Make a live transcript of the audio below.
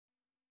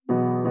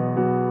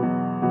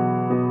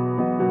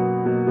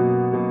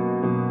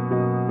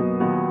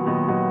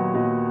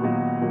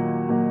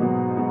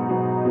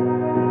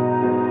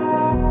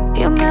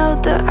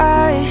melt the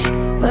ice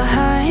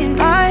behind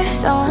my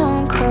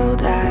stone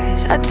cold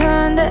eyes. I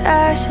turn to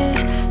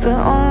ashes, but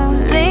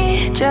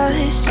only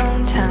just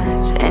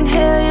sometimes.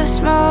 Inhale your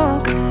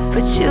smoke,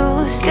 but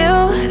you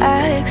still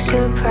act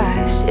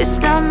surprised. It's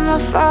not my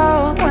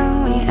fault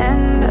when we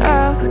end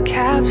up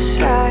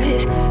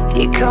capsized.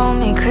 You call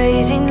me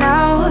crazy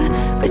now,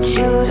 but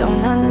you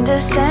don't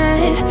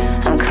understand.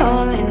 I'm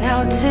calling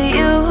out to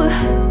you.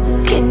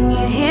 Can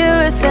you hear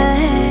a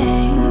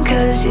thing?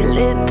 'Cause you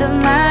lit the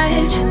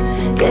match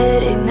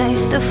that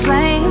ignites the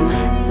flame.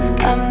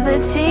 I'm the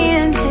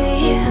TNT,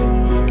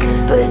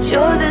 but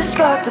you're the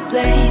spark to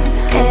blame.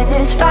 And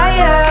it's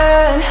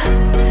fire,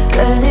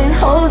 burning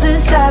holes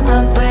inside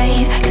my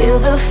brain. Feel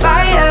the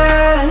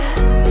fire,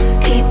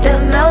 heat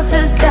that melts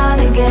us down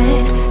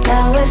again.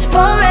 Now it's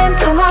pouring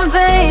through my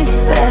veins,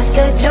 but I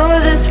said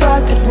you're the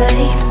spark to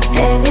blame.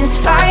 And it's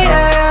fire,